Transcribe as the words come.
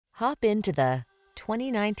Hop into the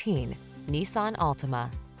 2019 Nissan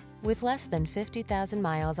Altima. With less than 50,000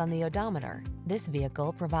 miles on the odometer, this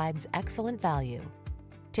vehicle provides excellent value.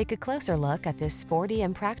 Take a closer look at this sporty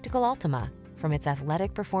and practical Altima. From its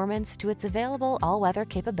athletic performance to its available all-weather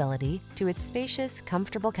capability to its spacious,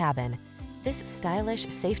 comfortable cabin, this stylish,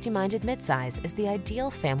 safety-minded midsize is the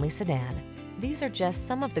ideal family sedan. These are just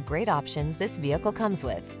some of the great options this vehicle comes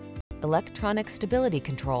with: electronic stability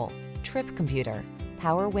control, trip computer,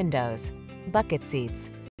 power windows, bucket seats,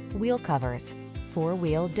 wheel covers,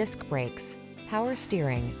 four-wheel disc brakes, power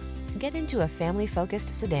steering. Get into a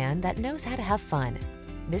family-focused sedan that knows how to have fun.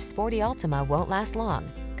 This sporty Altima won't last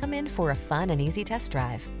long. Come in for a fun and easy test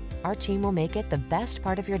drive. Our team will make it the best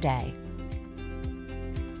part of your day.